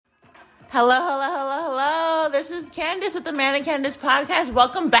Hello, hello, hello, hello. This is Candace with the Man and Candace podcast.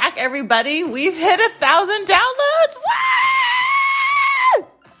 Welcome back, everybody. We've hit 1,000 downloads. Woo!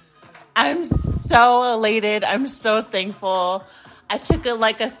 I'm so elated. I'm so thankful. I took a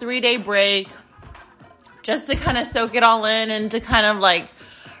 3-day break just to kind of soak it all in and to kind of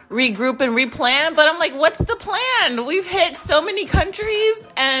regroup and replan. But I'm like, what's the plan? We've hit so many countries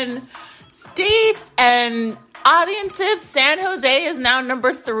and states and audiences. San Jose is now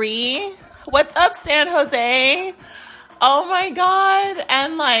number 3. What's up, San Jose? Oh my God.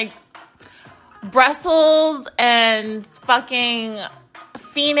 And Brussels and fucking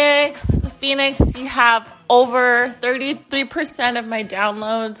Phoenix. Phoenix, you have over 33% of my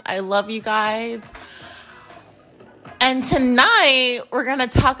downloads. I love you guys. And tonight, we're going to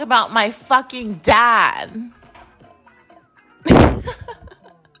talk about my fucking dad.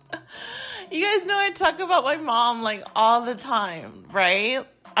 You guys know I talk about my mom all the time, right?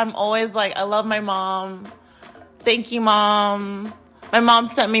 I'm always I love my mom. Thank you, Mom. My mom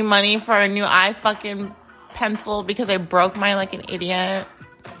sent me money for a new fucking pencil because I broke mine like an idiot.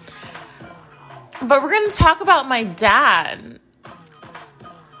 But we're going to talk about my dad.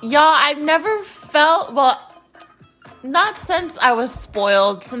 Y'all, I've never felt, not since I was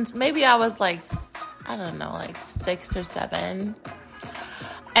spoiled, since maybe I was 6 or 7.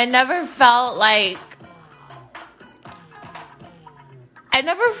 I never felt like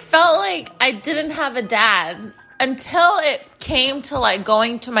I didn't have a dad until it came to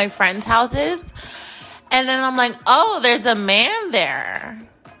going to my friends' houses. And then I'm like, oh, there's a man there.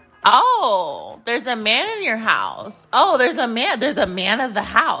 Oh, there's a man in your house. Oh, there's a man of the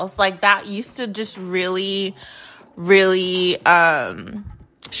house. That used to just really, really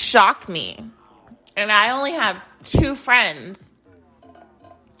shock me. And I only have 2 friends.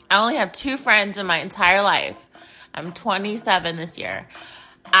 I only have 2 friends in my entire life. I'm 27 this year.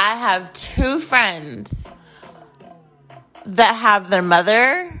 I have 2 friends that have their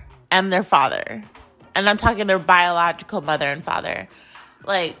mother and their father. And I'm talking their biological mother and father.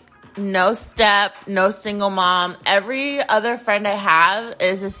 No step, no single mom. Every other friend I have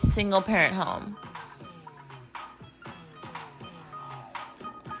is a single parent home.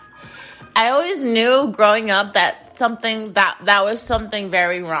 I always knew growing up that that was something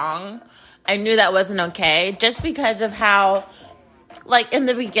very wrong. I knew that wasn't okay just because of how, in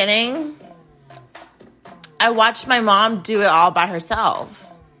the beginning, I watched my mom do it all by herself.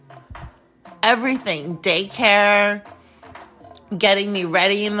 Everything, daycare, getting me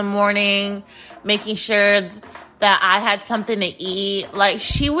ready in the morning, making sure that I had something to eat.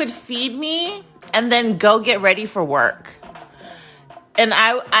 She would feed me and then go get ready for work. And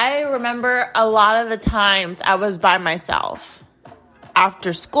I remember a lot of the times I was by myself.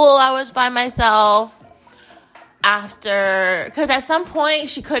 After school, I was by myself. Because at some point,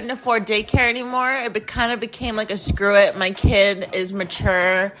 she couldn't afford daycare anymore. It kind of became a screw it. My kid is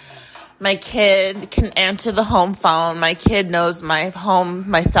mature. My kid can answer the home phone. My kid knows my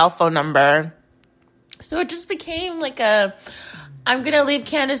cell phone number. So it just became I'm going to leave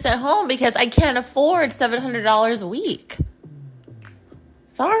Candace at home because I can't afford $700 a week.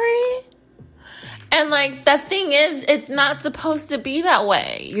 Sorry. And the thing is, it's not supposed to be that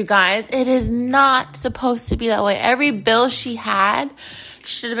way, you guys. It is not supposed to be that way. Every bill she had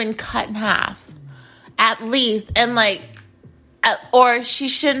should have been cut in half. At least. And or she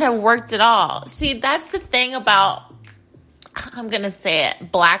shouldn't have worked at all. See, that's the thing about, I'm going to say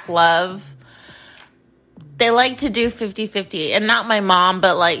it, black love. They like to do 50-50. And not my mom,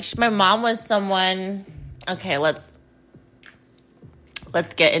 but my mom was someone, okay, let's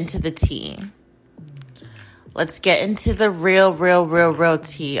get into the tea. Let's get into the real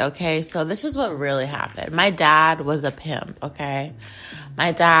tea, okay? So this is what really happened. My dad was a pimp, okay?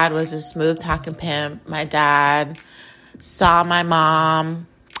 My dad was a smooth-talking pimp. My dad saw my mom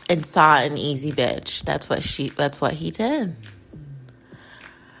and saw an easy bitch. That's what he did.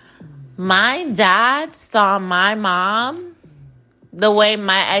 My dad saw my mom the way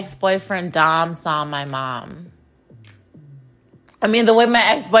my ex-boyfriend Dom saw my mom. The way my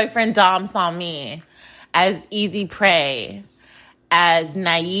ex-boyfriend Dom saw me, as easy prey, as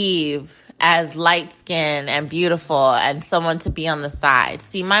naive, as light-skinned and beautiful, and someone to be on the side.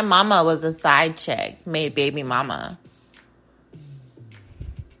 See, my mama was a side chick, made baby mama.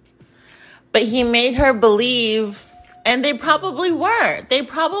 But he made her believe, and they probably were,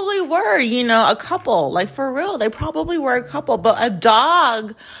 a couple. For real, they probably were a couple. But a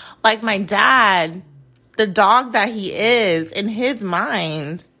dog like my dad, the dog that he is, in his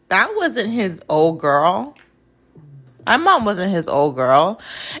mind, that wasn't his old girl. My mom wasn't his old girl.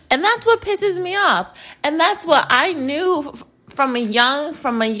 And that's what pisses me off. And that's what I knew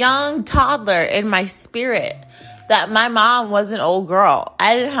from a young toddler in my spirit that my mom was an old girl.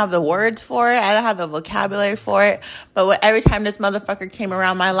 I didn't have the words for it. I didn't have the vocabulary for it. But every time this motherfucker came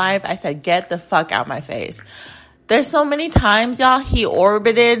around my life, I said, get the fuck out my face. There's so many times, y'all, he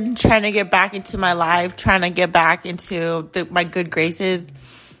orbited trying to get back into my life, trying to get back into my good graces.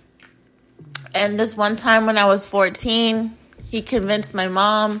 And this one time when I was 14, he convinced my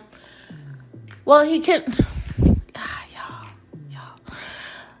mom. Well, he can...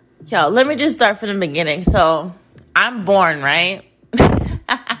 Yo, let me just start from the beginning. So, I'm born, right?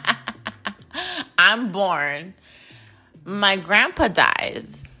 I'm born. My grandpa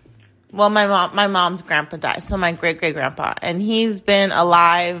dies. Well, my mom's grandpa dies. So, my great-great-grandpa. And he's been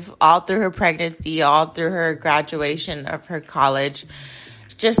alive all through her pregnancy, all through her graduation of her college.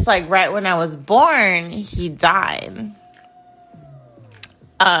 Just like right when I was born, he died.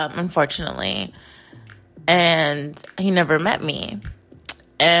 Unfortunately. And he never met me.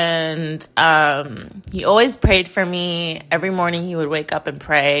 And he always prayed for me. Every morning he would wake up and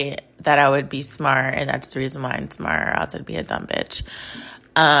pray that I would be smart. And that's the reason why I'm smart, or else I'd be a dumb bitch.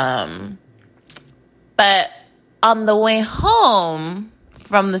 But on the way home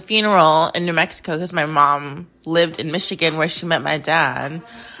from the funeral in New Mexico, because my mom lived in Michigan where she met my dad,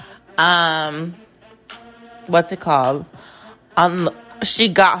 what's it called? She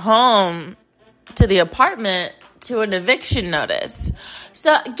got home to the apartment to an eviction notice.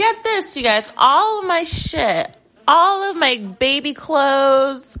 So get this, you guys, all of my shit, all of my baby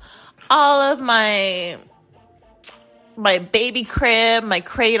clothes, all of my baby crib, my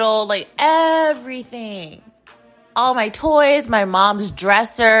cradle, like everything, all my toys, my mom's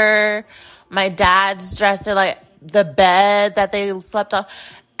dresser, my dad's dresser, like the bed that they slept on,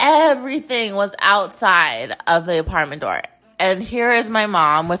 everything was outside of the apartment door. And here is my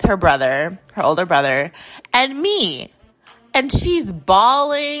mom with her brother, her older brother, and me. And she's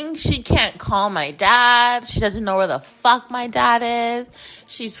bawling. She can't call my dad. She doesn't know where the fuck my dad is.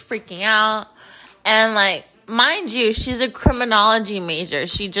 She's freaking out. And, like, mind you, she's a criminology major.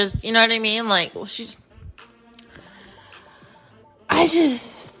 She just, you know what I mean? Like, well, I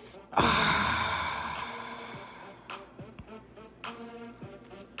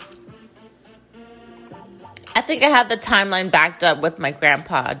think I have the timeline backed up with my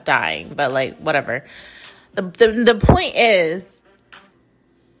grandpa dying, but, like, whatever. The point is,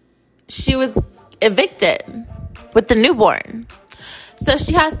 she was evicted with the newborn. So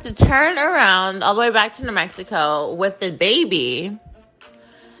she has to turn around all the way back to New Mexico with the baby.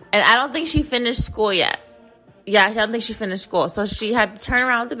 And I don't think she finished school yet. Yeah, I don't think she finished school. So she had to turn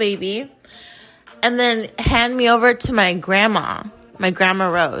around with the baby and then hand me over to my grandma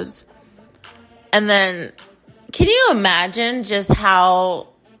Rose. And then, can you imagine just how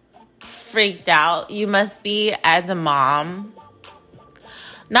freaked out you must be as a mom?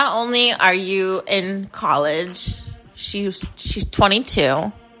 Not only are you in college, she's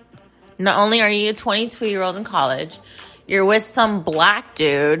 22. Not only are you a 22-year-old in college, you're with some black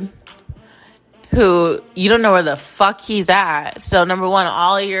dude who you don't know where the fuck he's at. So number one,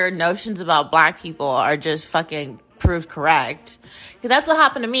 all your notions about black people are just fucking proved correct. Because that's what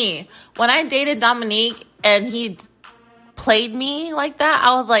happened to me. When I dated Dominique and he played me like that,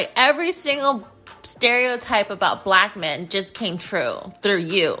 I was like, every single stereotype about black men just came true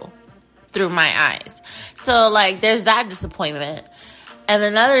through my eyes. So, like, there's that disappointment. And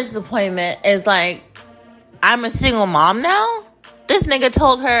another disappointment is, like, I'm a single mom now. This nigga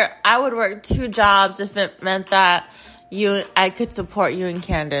told her I would work 2 jobs if it meant that I could support you and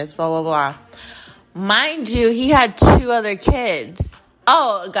Candace, blah, blah, blah. Mind you, he had 2 other kids.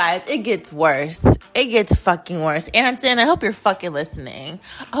 Oh, guys, it gets worse. It gets fucking worse. Anson, I hope you're fucking listening.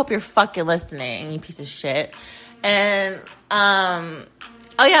 I hope you're fucking listening, you piece of shit. And, oh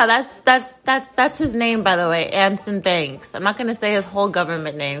yeah, that's his name, by the way, Anson Banks. I'm not going to say his whole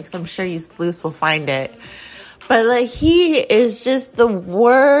government name because I'm sure you sleuths will find it. But, like, he is just the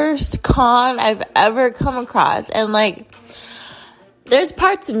worst con I've ever come across. And, like, there's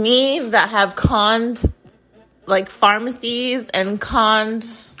parts of me that have conned, like, pharmacies and conned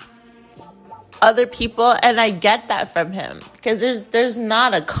other people, and I get that from him. Because there's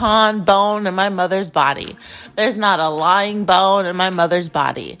not a con bone in my mother's body. There's not a lying bone in my mother's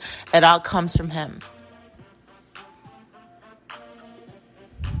body. It all comes from him.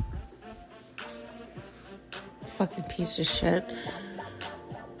 Fucking piece of shit.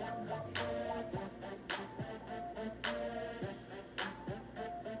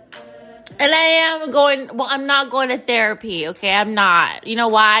 And I'm not going to therapy, okay? I'm not. You know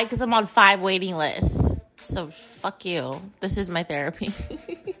why? Because I'm on 5 waiting lists. So, fuck you. This is my therapy.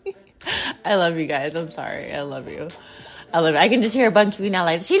 I love you guys. I'm sorry. I love you. I love it. I can just hear a bunch of you now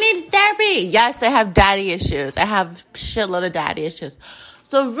like, she needs therapy. Yes, I have daddy issues. I have shitload of daddy issues.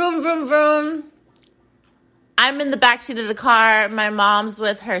 So vroom, vroom, vroom. I'm in the backseat of the car. My mom's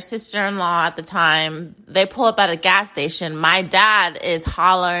with her sister-in-law at the time. They pull up at a gas station. My dad is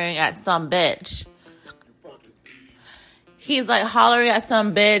hollering at some bitch. He's like hollering at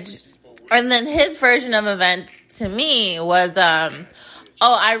some bitch. And then his version of events to me was, oh,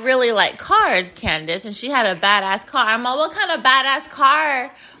 I really like cars, Candace. And she had a badass car. I'm like, what kind of badass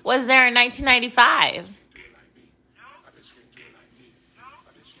car was there in 1995?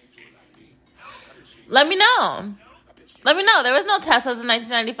 Let me know. There was no Teslas in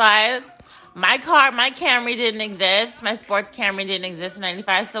 1995. My Camry didn't exist. My sports Camry didn't exist in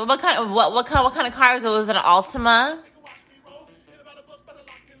 95. So what kind of car was it? Was it an Altima?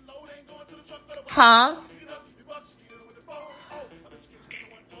 Huh?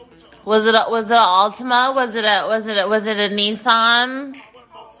 Was it an Altima? Was it a Nissan?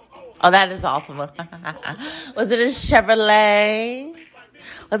 Oh, that is Altima. Was it a Chevrolet?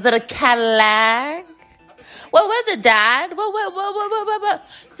 Was it a Cadillac? What was it, Dad? What?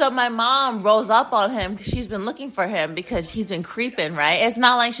 So my mom rolls up on him because she's been looking for him because he's been creeping, right? It's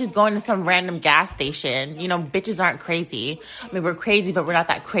not like she's going to some random gas station. You know, bitches aren't crazy. I mean, we're crazy, but we're not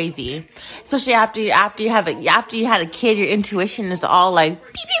that crazy. Especially after you had a kid, your intuition is all like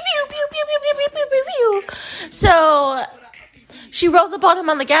pew pew pew pew pew pew pew pew pew pew. So she rolls up on him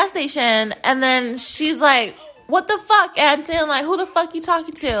on the gas station, and then she's like, what the fuck, Anton? Like, who the fuck you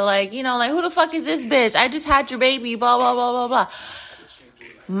talking to? Like, you know, like, who the fuck is this bitch? I just had your baby, blah, blah, blah, blah, blah.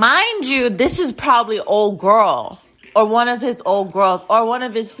 Mind you, this is probably old girl or one of his old girls or one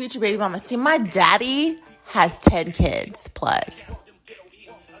of his future baby mamas. See, my daddy has 10 kids plus.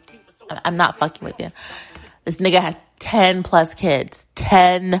 I'm not fucking with you. This nigga has 10 plus kids.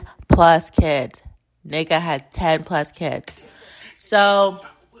 10 plus kids. Nigga has 10 plus kids. So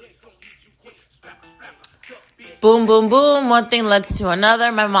boom, boom, boom. One thing led to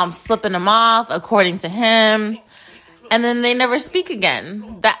another. My mom's slipping him off, according to him. And then they never speak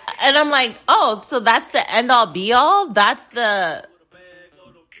again. And I'm like, oh, so that's the end all be all? That's the,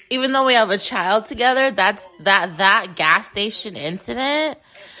 even though we have a child together, that's that gas station incident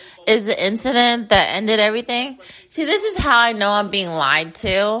is the incident that ended everything. See, this is how I know I'm being lied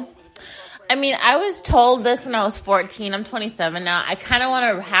to. I mean, I was told this when I was 14. I'm 27 now. I kind of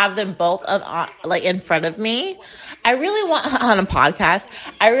want to have them both like in front of me. I really want, on a podcast,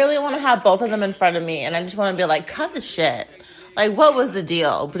 I really want to have both of them in front of me. And I just want to be like, cut the shit. Like, what was the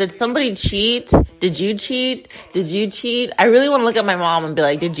deal? Did somebody cheat? Did you cheat? Did you cheat? I really want to look at my mom and be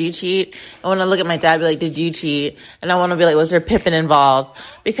like, did you cheat? I want to look at my dad and be like, did you cheat? And I want to be like, was there pimping involved?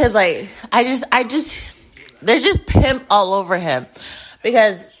 Because like, there's just pimp all over him.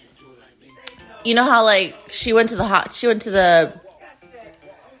 Because you know how like she went to the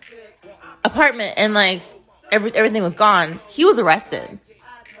apartment and like everything was gone. He was arrested.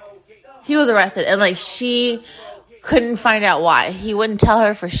 And like she couldn't find out why. He wouldn't tell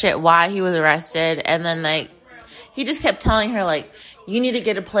her for shit why he was arrested. And then like he just kept telling her like, you need to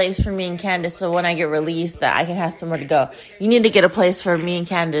get a place for me and Candace so when I get released that I can have somewhere to go. You need to get a place for me and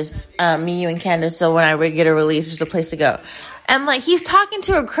Candace, you and Candace, so when I get a release, there's a place to go. And, like, he's talking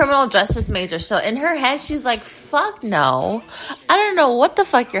to a criminal justice major. So, in her head, she's like, fuck no. I don't know what the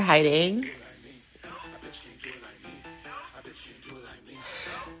fuck you're hiding.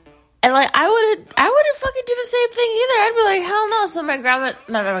 And, like, I wouldn't fucking do the same thing either. I'd be like, hell no. So,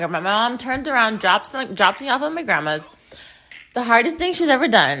 my mom turns around, drops me off at my grandma's. The hardest thing she's ever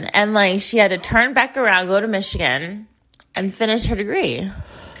done. And, like, she had to turn back around, go to Michigan, and finish her degree.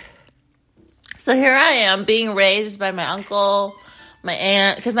 So here I am being raised by my uncle, my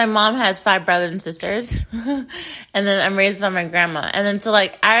aunt, because my mom has 5 brothers and sisters. And then I'm raised by my grandma. And then so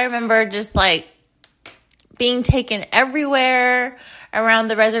like, I remember just like being taken everywhere around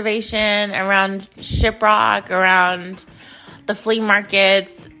the reservation, around Shiprock, around the flea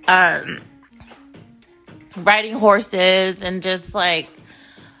markets, riding horses and just like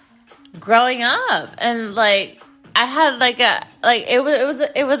growing up. And like, I had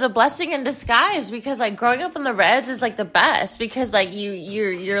it was a blessing in disguise because like growing up in the res is like the best because like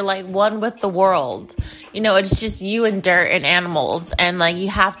you're like one with the world. You know, it's just you and dirt and animals and like you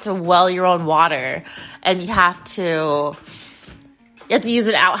have to well your own water and you have to use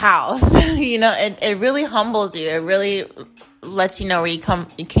an outhouse. You know, it really humbles you. It really lets you know where you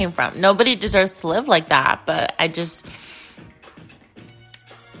came from. Nobody deserves to live like that, but I just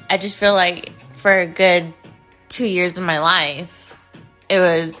feel like for a good 2 years of my life, it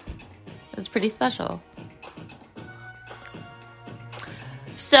was pretty special.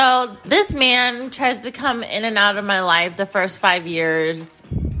 So this man tries to come in and out of my life the first 5 years.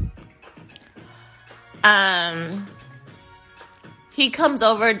 He comes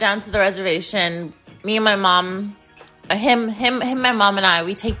over down to the reservation. Me and my mom, my mom and I,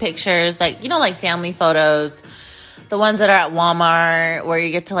 we take pictures, like, like family photos, the ones that are at Walmart where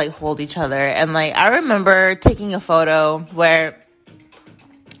you get to like hold each other. And like, I remember taking a photo where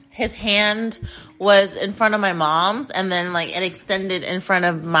his hand was in front of my mom's and then like it extended in front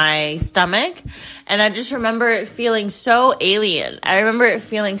of my stomach. And I just remember it feeling so alien. I remember it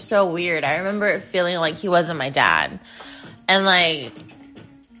feeling so weird. I remember it feeling like he wasn't my dad. And like,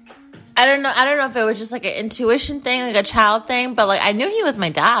 I don't know if it was just like an intuition thing, like a child thing, but like I knew he was my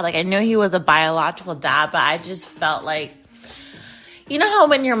dad. Like I knew he was a biological dad, but I just felt like, you know how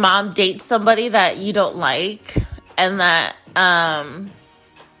when your mom dates somebody that you don't like and that,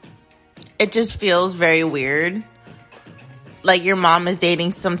 it just feels very weird. Like your mom is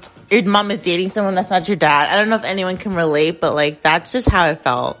dating someone that's not your dad. I don't know if anyone can relate, but like that's just how it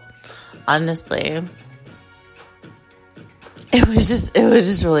felt. Honestly, it was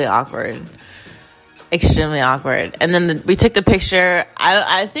just really awkward, extremely awkward. And then we took the picture.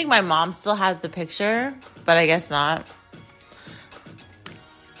 I think my mom still has the picture, but I guess not.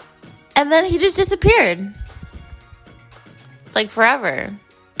 And then he just disappeared, like forever.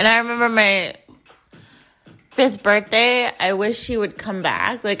 And I remember my 5th birthday, I wish he would come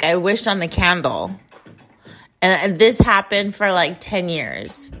back. Like, I wished on a candle. And this happened for like 10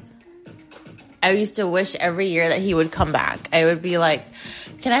 years. I used to wish every year that he would come back. I would be like,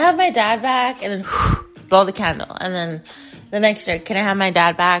 can I have my dad back? And then blow the candle. And then the next year, can I have my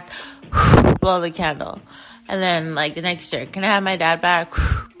dad back? Blow the candle. And then like the next year, can I have my dad back?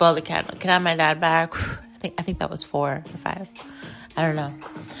 Blow the candle. Can I have my dad back? I think that was 4 or 5. I don't know.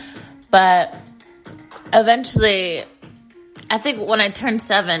 But eventually, I think when I turned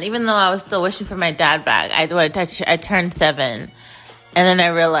 7, even though I was still wishing for my dad back, I turned 7. And then I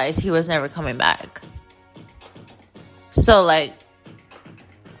realized he was never coming back. So, like,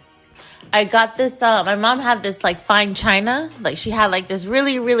 I got this, my mom had this, like, fine china. Like, she had, like, this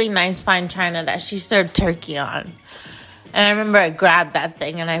really, really nice fine china that she served turkey on. And I remember I grabbed that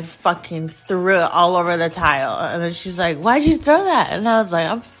thing and I fucking threw it all over the tile. And then she's like, why'd you throw that? And I was like,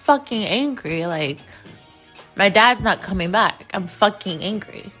 I'm fucking angry. Like, my dad's not coming back. I'm fucking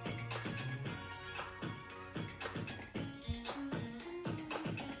angry.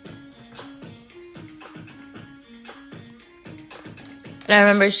 And I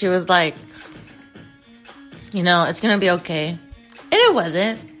remember she was like, it's going to be okay. And it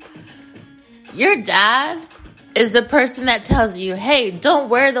wasn't. Your dad is the person that tells you, hey, don't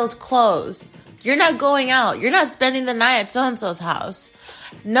wear those clothes. You're not going out. You're not spending the night at so-and-so's house.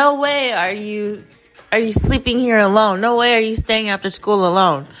 No way are you sleeping here alone. No way are you staying after school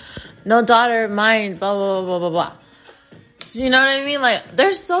alone. No daughter of mine, blah, blah, blah, blah, blah. So you know what I mean? Like,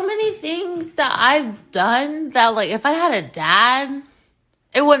 there's so many things that I've done that, like, if I had a dad,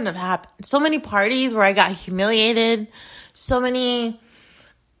 it wouldn't have happened. So many parties where I got humiliated. So many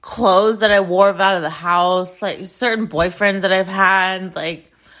clothes that I wore out of the house, like certain boyfriends that I've had,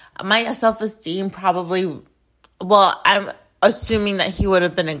 like my self-esteem I'm assuming that he would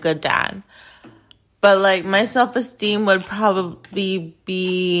have been a good dad, but like my self-esteem would probably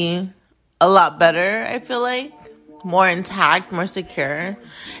be a lot better. I feel like more intact, more secure.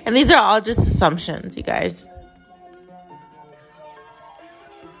 And these are all just assumptions, you guys.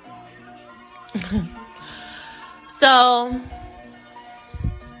 So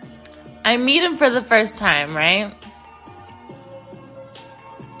I meet him for the first time, right?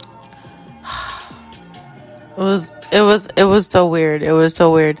 It was so weird. It was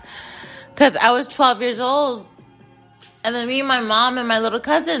so weird. Cause I was 12 years old. And then me and my mom and my little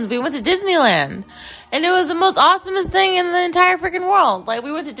cousins, we went to Disneyland. And it was the most awesomest thing in the entire freaking world. Like,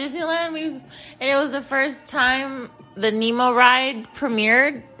 we went to Disneyland, and it was the first time the Nemo ride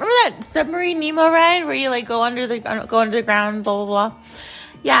premiered. Remember that submarine Nemo ride where you like go under the ground, blah, blah, blah.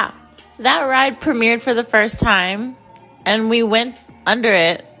 Yeah. That ride premiered for the first time, and we went under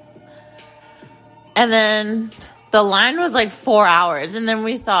it, and then the line was like 4 hours, and then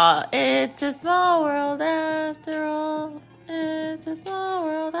we saw It's a Small World After All. It's a small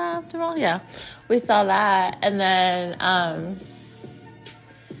world after all. Yeah, we saw that, and then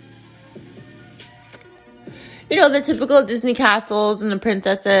the typical Disney castles and the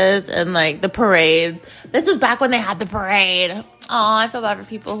princesses and like the parade. This was back when they had the parade. Oh, I feel bad for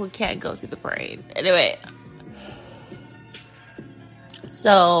people who can't go see the parade. Anyway,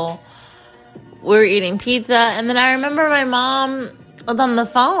 so we were eating pizza, and then I remember my mom was on the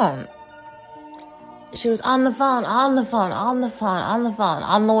phone. she was on the phone, on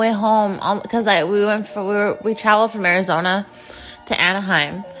the way home, because we traveled from Arizona to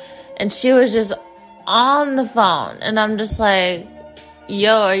Anaheim, and she was just on the phone, and I'm just like,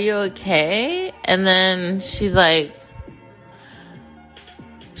 yo, are you okay? And then she's like,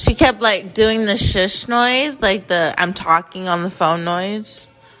 she kept like doing the shush noise, like the I'm talking on the phone noise.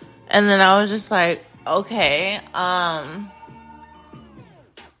 And then I was just like, okay,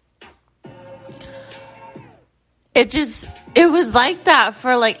 it was like that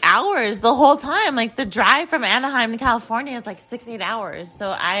for like hours the whole time. Like the drive from Anaheim to California is like 6-8 hours. So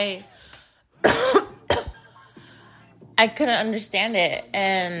I couldn't understand it.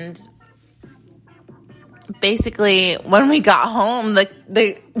 And basically when we got home,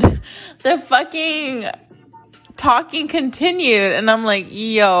 the fucking talking continued, and I'm like,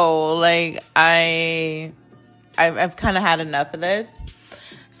 yo, like I've kind of had enough of this.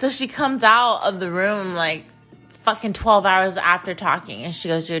 So she comes out of the room like fucking 12 hours after talking, and she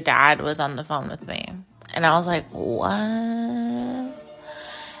goes, your dad was on the phone with me. And I was like, what? And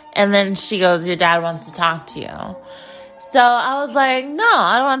then she goes, your dad wants to talk to you. So I was like, no,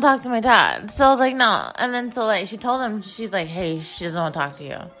 I don't want to talk to my dad. So I was like, no. And then so like she told him, she's like, hey, she doesn't want to talk to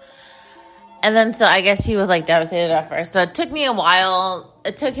you. And then so I guess he was like devastated at first. So it took me a while.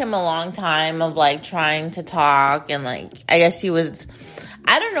 It took him a long time of like trying to talk, and like I guess he was,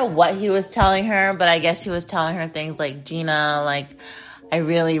 I don't know what he was telling her, but I guess he was telling her things like, Gina, like I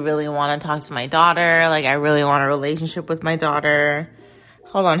really, really want to talk to my daughter. Like I really want a relationship with my daughter.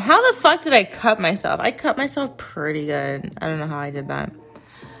 Hold on. How the fuck did I cut myself? I cut myself pretty good. I don't know how I did that.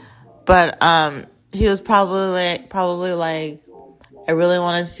 But he was probably like, I really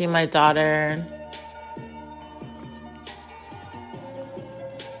want to see my daughter.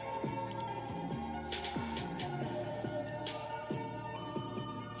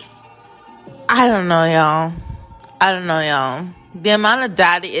 I don't know, y'all. The amount of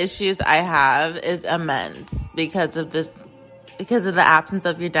daddy issues I have is immense because of the absence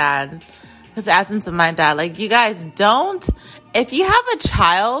of your dad, because the absence of my dad. Like, you guys don't, if you have a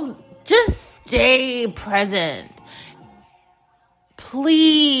child, just stay present.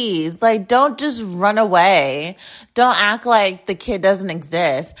 Please, like, don't just run away. Don't act like the kid doesn't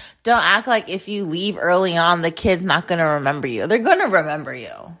exist. Don't act like if you leave early on, the kid's not going to remember you. They're going to remember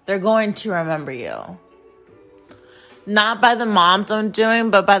you. They're going to remember you. Not by the mom's own doing,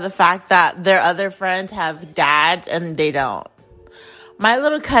 but by the fact that their other friends have dads and they don't. My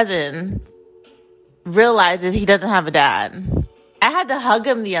little cousin realizes he doesn't have a dad. I had to hug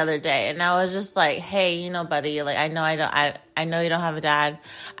him the other day, and I was just like, hey, you know, buddy, like, I know you don't have a dad.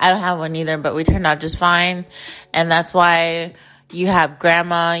 I don't have one either, but we turned out just fine. And that's why you have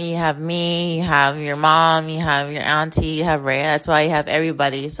grandma, you have me, you have your mom, you have your auntie, you have Ray. That's why you have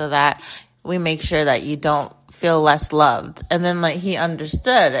everybody, so that we make sure that you don't feel less loved. And then like he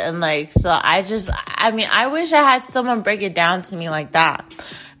understood. And like, so I wish I had someone break it down to me like that,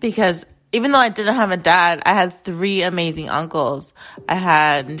 because even though I didn't have a dad, I had 3 amazing uncles. I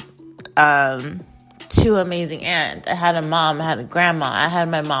had 2 amazing aunts. I had a mom. I had a grandma. I had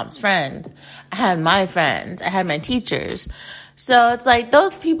my mom's friends. I had my friends. I had my teachers. So it's like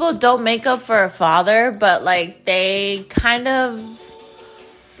those people don't make up for a father, but like they kind of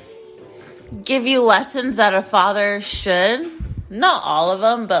give you lessons that a father should. Not all of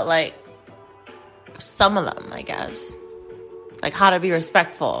them, but like some of them, I guess. Like how to be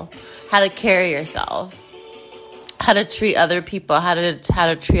respectful, how to carry yourself, how to treat other people, how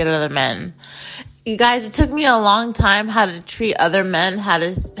to treat other men. You guys, it took me a long time how to treat other men, how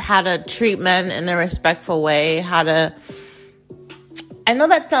to treat men in a respectful way, I know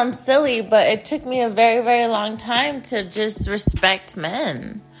that sounds silly, but it took me a very, very long time to just respect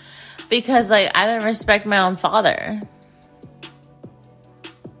men, because like I didn't respect my own father.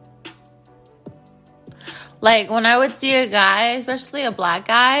 Like, when I would see a guy, especially a black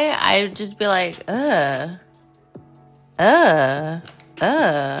guy, I would just be like,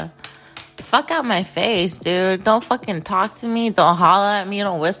 fuck out my face, dude. Don't fucking talk to me. Don't holler at me.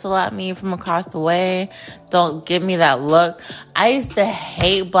 Don't whistle at me from across the way. Don't give me that look. I used to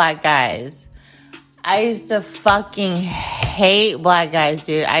hate black guys. I used to fucking hate black guys,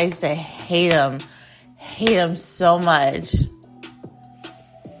 dude. I used to hate them. Hate them so much.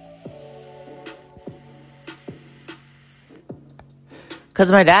 Because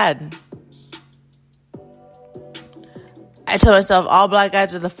of my dad. I told myself all black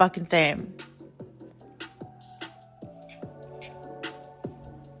guys are the fucking same.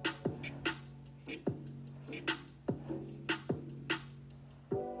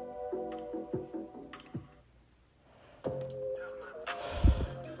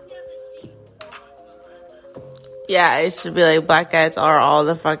 Yeah, I used to be like, black guys are all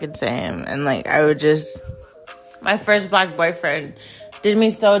the fucking same. And like, I would just... My first black boyfriend did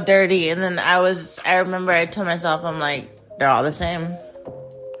me so dirty. And then I remember I told myself, I'm like, they're all the same.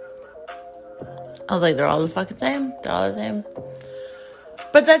 I was like, they're all the fucking same. They're all the same.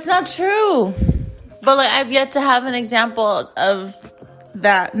 But that's not true. But like, I've yet to have an example of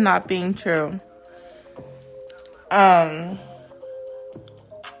that not being true.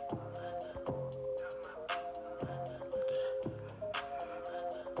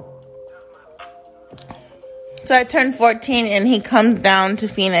 So I turned 14 and he comes down to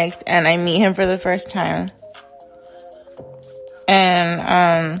Phoenix and I meet him for the first time.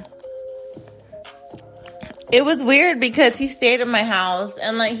 And it was weird because he stayed in my house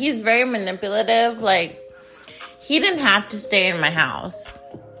and like he's very manipulative. Like he didn't have to stay in my house.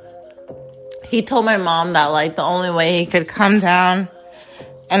 He told my mom that like the only way he could come down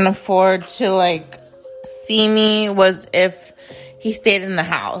and afford to like see me was if he stayed in the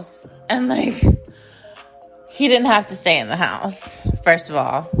house. And like he didn't have to stay in the house, first of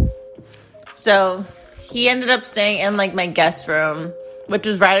all. So he ended up staying in like my guest room, which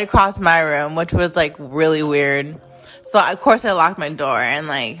was right across my room, which was like really weird. So of course I locked my door and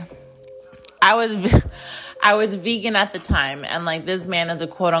like I was vegan at the time and like this man is a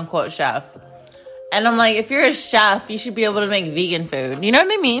quote unquote chef. And I'm like, if you're a chef, you should be able to make vegan food. You know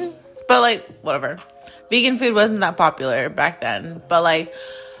what I mean? But like, whatever. Vegan food wasn't that popular back then. But like,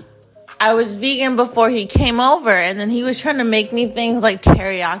 I was vegan before he came over, and then he was trying to make me things like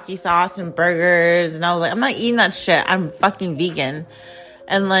teriyaki sauce and burgers, and I was like, I'm not eating that shit. I'm fucking vegan.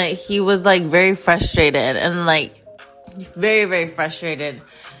 And like, he was like very frustrated, and like, very, very frustrated.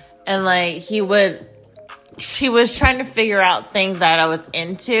 And like, he was trying to figure out things that I was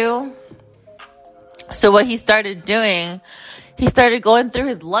into. So what he started doing, he started going through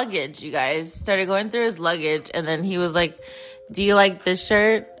his luggage, you guys. Started going through his luggage, and then he was like, do you like this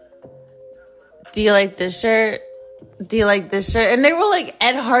shirt? Do you like this shirt? Do you like this shirt? And they were like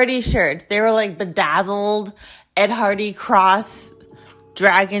Ed Hardy shirts. They were like bedazzled Ed Hardy cross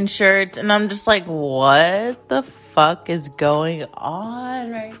dragon shirts. And I'm just like, what the fuck is going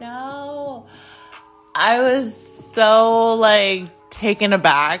on right now? I was so like taken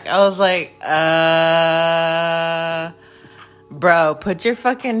aback. I was like, bro, put your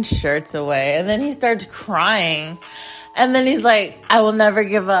fucking shirts away. And then he starts crying. And then he's like, I will never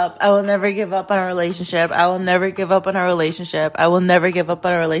give up. I will never give up on a relationship. I will never give up on a relationship. I will never give up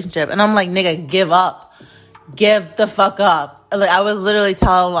on a relationship. And I'm like, nigga, give up. Give the fuck up. Like, I was literally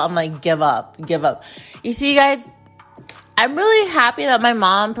telling him, I'm like, give up. Give up. You see, guys, I'm really happy that my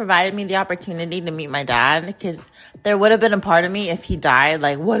mom provided me the opportunity to meet my dad, because there would have been a part of me if he died.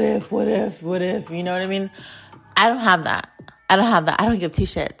 Like, what if? You know what I mean? I don't have that. I don't give two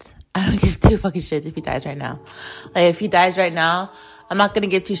shits. I don't give two fucking shits if he dies right now. Like, if he dies right now, I'm not gonna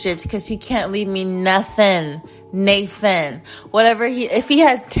give two shits because he can't leave me nothing. Nathan. Whatever if he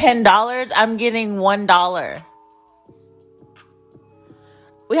has $10, I'm getting $1.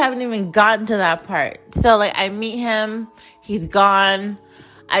 We haven't even gotten to that part. So, like, I meet him. He's gone.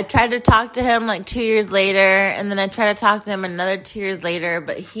 I tried to talk to him, like, 2 years later. And then I tried to talk to him another 2 years later.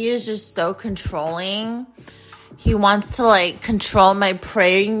 But he is just so controlling. He wants to, like, control my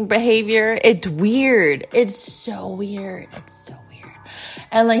praying behavior. It's weird. It's so weird.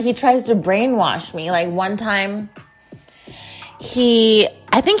 And, like, he tries to brainwash me. Like, one time,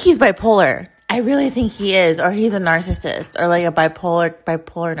 I think he's bipolar. I really think he is. Or he's a narcissist. Or, like, a bipolar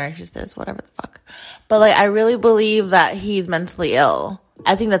narcissist. Whatever the fuck. But, like, I really believe that he's mentally ill.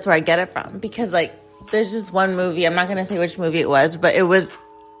 I think that's where I get it from. Because, like, there's this one movie. I'm not going to say which movie it was. But it was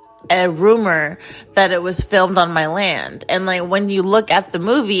a rumor that it was filmed on my land. And like, when you look at the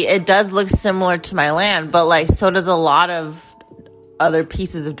movie, it does look similar to my land, but like, so does a lot of other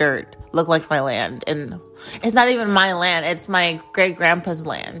pieces of dirt look like my land. And it's not even my land, it's my great grandpa's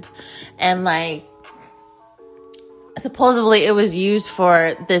land. And like, supposedly it was used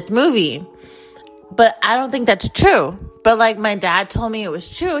for this movie, but I don't think that's true. But like, my dad told me it was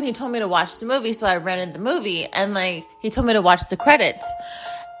true, and he told me to watch the movie, so I rented the movie. And like, he told me to watch the credits.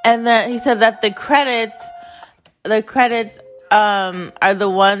 And then he said that the credits are the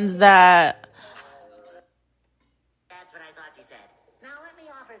ones that... That's what I thought you said. Now let me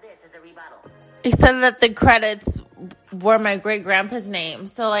offer this as a rebuttal. He said that the credits were my great-grandpa's name.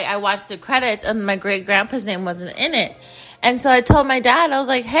 So, like, I watched the credits, and my great-grandpa's name wasn't in it. And so I told my dad, I was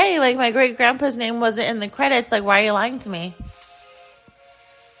like, hey, like, my great-grandpa's name wasn't in the credits. Like, why are you lying to me?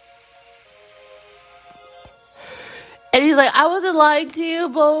 And he's like, I wasn't lying to you,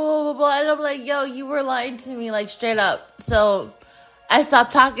 blah, blah, blah, blah. And I'm like, yo, you were lying to me, like, straight up. So I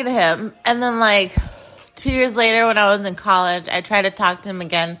stopped talking to him. And then, like, 2 years later, when I was in college, I tried to talk to him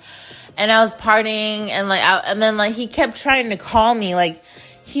again, and I was partying, and and then he kept trying to call me. Like,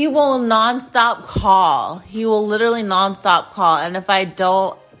 he will nonstop call. He will literally nonstop call, and if I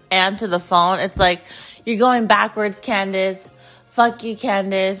don't answer the phone, it's like, you're going backwards, Candace. Fuck you,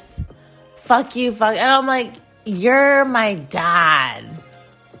 Candace. Fuck you, fuck. And I'm like, you're my dad.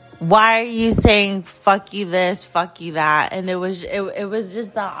 Why are you saying fuck you this, fuck you that? And it was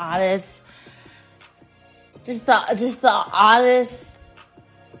just the oddest, the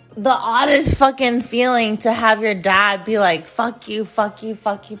oddest fucking feeling to have your dad be like, fuck you, fuck you,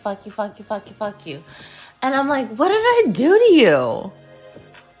 fuck you, fuck you, fuck you, fuck you, fuck you. And I'm like, what did I do to you?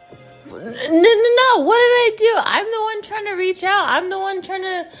 No, what did I do? I'm the one trying to reach out. I'm the one trying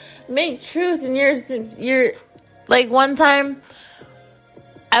to make truce. And you're like, one time,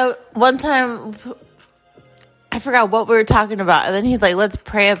 I forgot what we were talking about. And then he's like, let's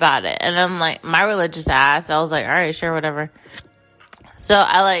pray about it. And I'm like, my religious ass, I was like, all right, sure, whatever. So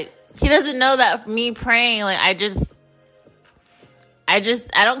he doesn't know that me praying, like, I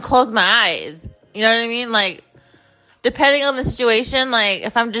don't close my eyes. You know what I mean? Like, depending on the situation, like,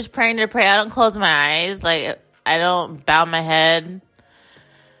 if I'm just praying to pray, I don't close my eyes. Like, I don't bow my head.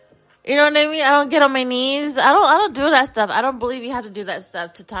 You know what I mean? I don't get on my knees. I don't do that stuff. I don't believe you have to do that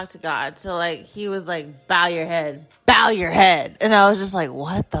stuff to talk to God. So, like, he was like, bow your head. Bow your head. And I was just like,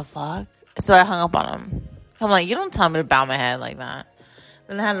 what the fuck? So I hung up on him. I'm like, you don't tell me to bow my head like that.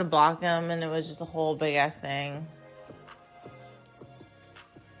 Then I had to block him, and it was just a whole big-ass thing.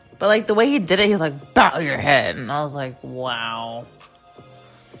 But, like, the way he did it, he was like, bow your head. And I was like, wow.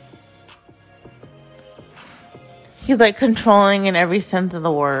 He's, like, controlling in every sense of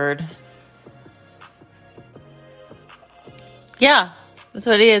the word. Yeah, that's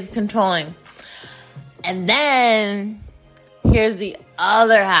what he is, controlling. And then, here's the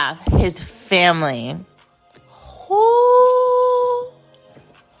other half, his family. Oh,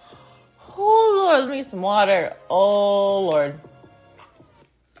 Lord, let me get some water. Oh, Lord.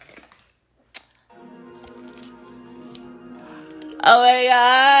 Oh my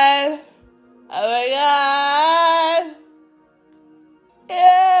God. Oh my God.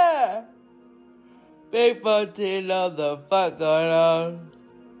 Yeah. Big 14 know the fuck going on.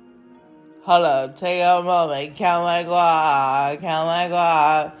 Hold up. Take a moment. Count my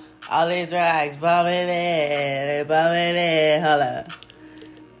guap. All these racks bumming in. Hold up.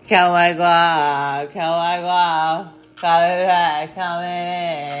 Count my guap. Count it back. Coming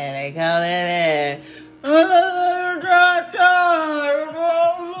in.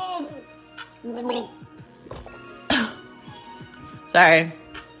 Sorry.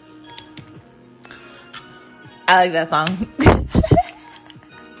 I like that song.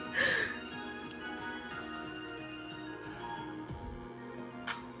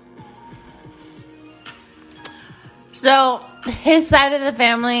 So, his side of the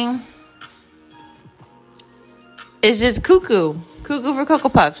family is just cuckoo. Cuckoo for Cocoa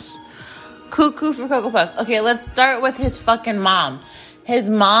Puffs. Cuckoo for Cocoa Puffs. Okay, let's start with his fucking mom. His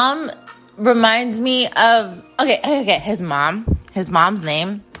mom reminds me of... Okay, his mom's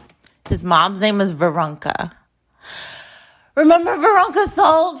name is Veronica. Remember Veronica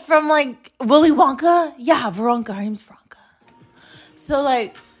sold from, like, Willy Wonka? Yeah, Veronica. Her name's Veronica. So,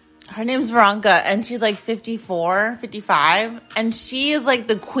 like, her name's Veronica, and she's, like, 54, 55, and she is, like,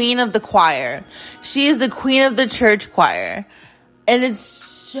 the queen of the choir. She is the queen of the church choir. And it's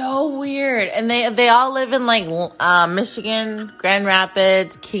so weird. And they all live in, like, Michigan, Grand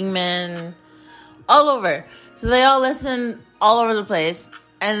Rapids, Kingman, all over. So they all listen all over the place.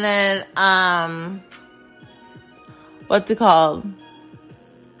 And then, what's it called?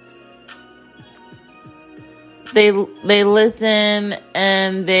 They listen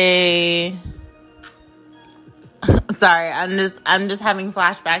and they... Sorry, I'm just having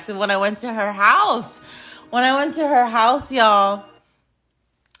flashbacks of when I went to her house. When I went to her house, y'all...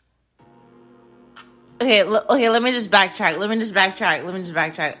 Okay, let me just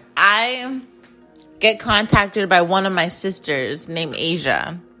backtrack. I get contacted by one of my sisters named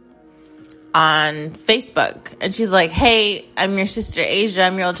Asia on Facebook. And she's like, hey, I'm your sister Asia.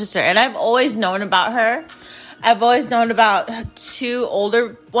 I'm your older sister. And I've always known about her. I've always known about two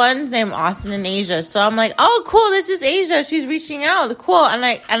older ones named Austin and Asia. So I'm like, oh, cool. This is Asia. She's reaching out. Cool. And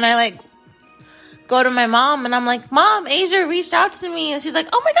I like go to my mom and I'm like, Mom, Asia reached out to me. And she's like,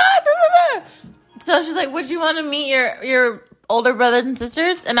 oh my God. Blah, blah, blah. So she's like, would you want to meet your older brothers and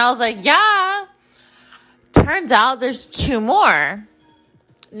sisters? And I was like, yeah. Turns out there's two more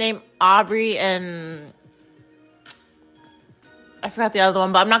named Aubrey and I forgot the other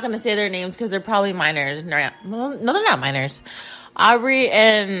one, but I'm not going to say their names because they're probably minors. No, they're not minors. Aubrey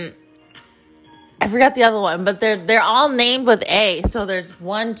and I forgot the other one, but they're all named with A. So there's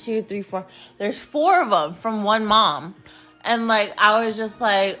 1, 2, 3, 4. There's 4 of them from one mom. And, like, I was just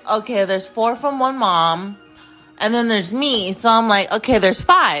like, okay, there's 4 from one mom. And then there's me. So I'm like, okay, there's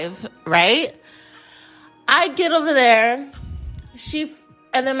 5, right? I get over there.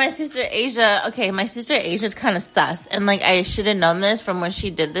 And then my sister Asia, my sister Asia's kind of sus. And, like, I should have known this from when she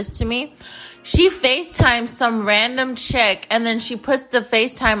did this to me. She FaceTimes some random chick, and then she puts the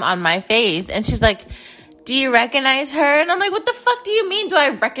FaceTime on my face. And she's like, do you recognize her? And I'm like, what the fuck do you mean do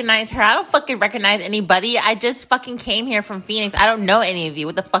I recognize her? I don't fucking recognize anybody. I just fucking came here from Phoenix. I don't know any of you.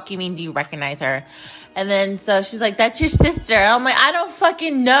 What the fuck you mean do you recognize her? And then so she's like, that's your sister. And I'm like, I don't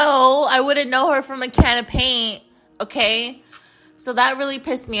fucking know. I wouldn't know her from a can of paint. Okay? So that really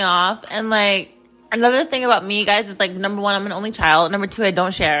pissed me off. And, like, another thing about me, guys, is, like, number 1, I'm an only child. Number 2, I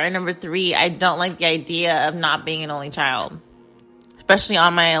don't share. And number 3, I don't like the idea of not being an only child. Especially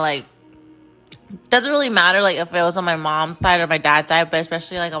on my, like, doesn't really matter, like, if it was on my mom's side or my dad's side, but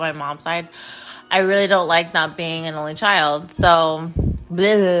especially, like, on my mom's side, I really don't like not being an only child. So,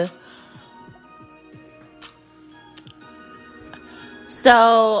 bleh.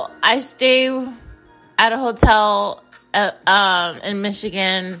 So I stay at a hotel in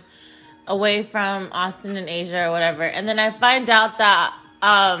Michigan, away from Austin and Asia or whatever. And then I find out that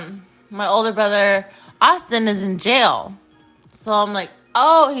my older brother, Austin, is in jail. So I'm like,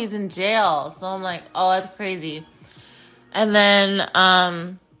 oh, he's in jail. So I'm like, oh, that's crazy. And then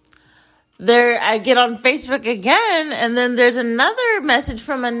I get on Facebook again, and then there's another message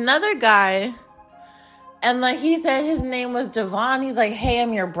from another guy. And, like, he said his name was Devon. He's like, hey,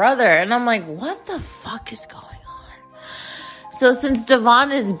 I'm your brother. And I'm like, what the fuck is going on? So since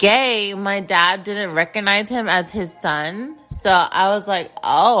Devon is gay, my dad didn't recognize him as his son. So I was like,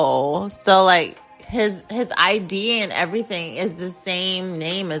 oh. So, like, his ID and everything is the same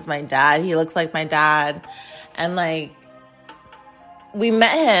name as my dad. He looks like my dad. And, like, we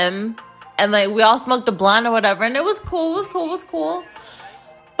met him. And, like, we all smoked a blunt or whatever. And it was cool. It was cool.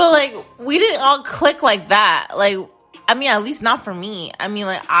 But, like, we didn't all click like that. Like, I mean, at least not for me. I mean,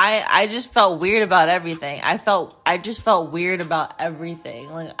 like, I just felt weird about everything. I just felt weird about everything.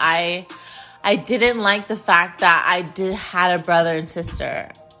 Like, I didn't like the fact that I had a brother and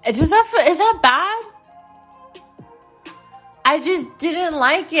sister. Is that bad? I just didn't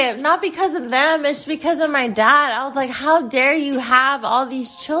like it. Not because of them. It's because of my dad. I was like, how dare you have all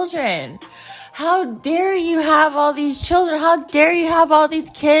these children? How dare you have all these children? How dare you have all these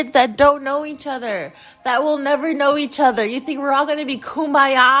kids that don't know each other, that will never know each other? You think we're all going to be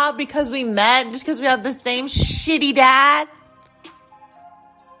kumbaya because we met, just because we have the same shitty dad?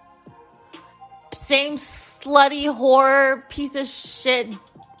 Same slutty whore, piece of shit,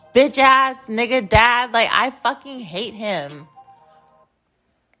 bitch ass nigga dad. Like, I fucking hate him.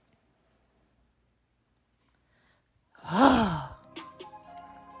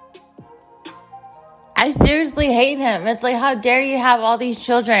 I seriously hate him. It's like, how dare you have all these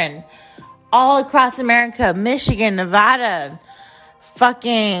children all across America, Michigan, Nevada,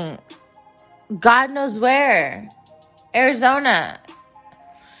 fucking God knows where, Arizona.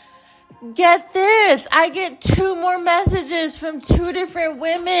 Get this. I get 2 more messages from 2 different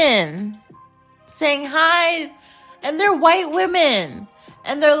women saying hi, and they're white women.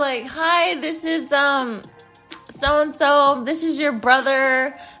 And they're like, hi, this is, so-and-so, this is your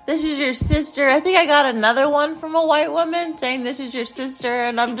brother, this is your sister. I think I got another one from a white woman saying this is your sister,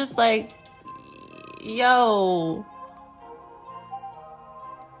 and I'm just like, yo,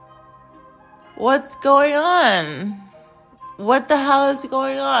 what's going on? What the hell is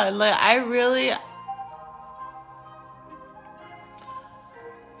going on? Like, I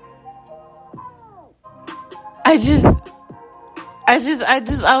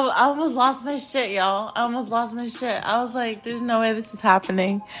almost lost my shit, y'all. I almost lost my shit. I was like, there's no way this is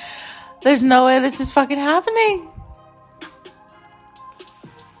happening. There's no way this is fucking happening.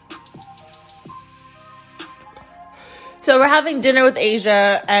 So we're having dinner with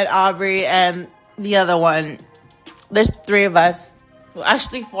Asia and Aubrey and the other one. There's 3 of us. Well,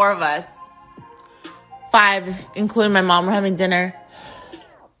 actually 4 of us. 5, including my mom. We're having dinner.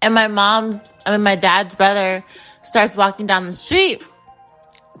 And my dad's brother starts walking down the street.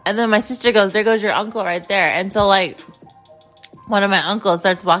 And then my sister goes, there goes your uncle right there. And so, like, one of my uncles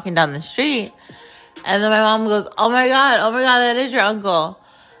starts walking down the street. And then my mom goes, oh my God, that is your uncle.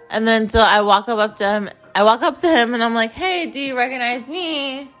 And then so I walk up to him and I'm like, hey, do you recognize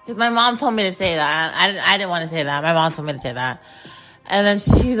me? Because my mom told me to say that. I didn't want to say that. My mom told me to say that. And then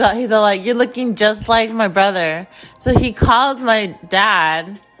he's all like, you're looking just like my brother. So he calls my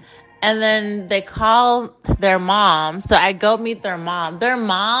dad And then they call their mom. So I go meet their mom. Their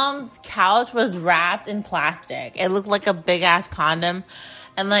mom's couch was wrapped in plastic. It looked like a big ass condom.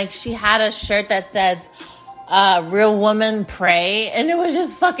 And like she had a shirt that says, real woman pray. And it was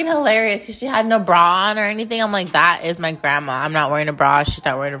just fucking hilarious because she had no bra on or anything. I'm like, that is my grandma. I'm not wearing a bra. She's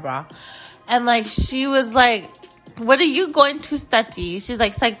not wearing a bra. And like she was like, what are you going to study? She's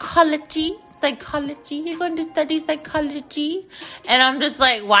like, psychology. You're going to study psychology? And I'm just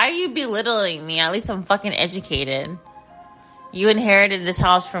like, why are you belittling me? At least I'm fucking educated. You inherited this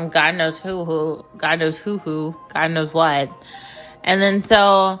house from God knows who, God knows who, God knows what. And then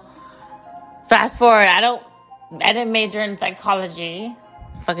so, fast forward, I didn't major in psychology.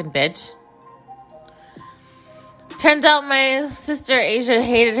 Fucking bitch. Turns out my sister Asia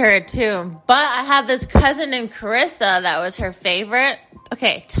hated her too. But I had this cousin named Carissa that was her favorite.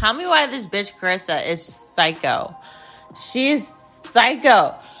 Okay, tell me why this bitch Carissa is psycho. She's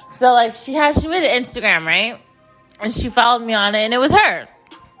psycho. So like she made an Instagram, right? And she followed me on it and it was her. And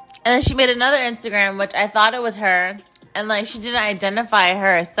then she made another Instagram, which I thought it was her. And like she didn't identify her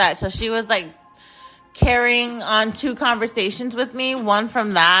as such. So she was like carrying on 2 conversations with me. One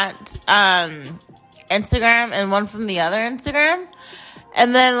from that Instagram and one from the other Instagram.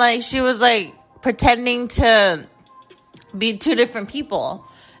 And then like she was like pretending to be 2 different people.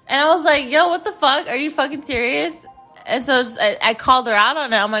 And I was like, yo, what the fuck? Are you fucking serious? And so I called her out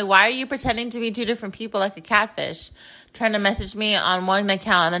on it. I'm like, why are you pretending to be 2 different people like a catfish? Trying to message me on one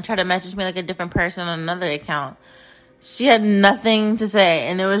account and then try to message me like a different person on another account. She had nothing to say.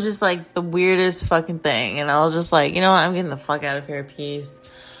 And it was just like the weirdest fucking thing. And I was just like, you know what? I'm getting the fuck out of here. Peace.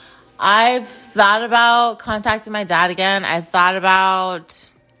 I've thought about contacting my dad again. I thought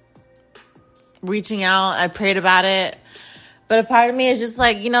about reaching out. I prayed about it. But a part of me is just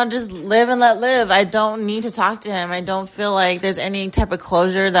like, you know, just live and let live. I don't need to talk to him. I don't feel like there's any type of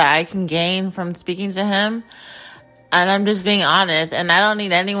closure that I can gain from speaking to him. And I'm just being honest. And I don't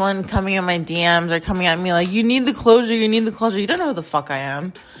need anyone coming in my DMs or coming at me like, you need the closure. You need the closure. You don't know who the fuck I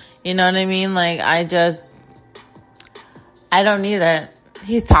am. You know what I mean? Like, I don't need it.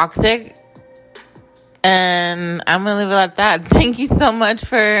 He's toxic. And I'm going to leave it at that. Thank you so much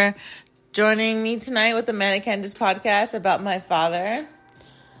for joining me tonight with the Manic Candace podcast about my father.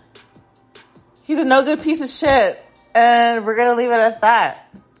 He's a no good piece of shit. And we're going to leave it at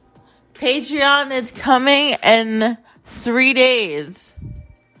that. Patreon is coming in 3 days.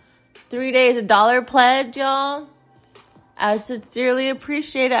 3 days, $1 pledge, y'all. I sincerely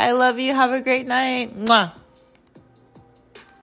appreciate it. I love you. Have a great night. Mwah.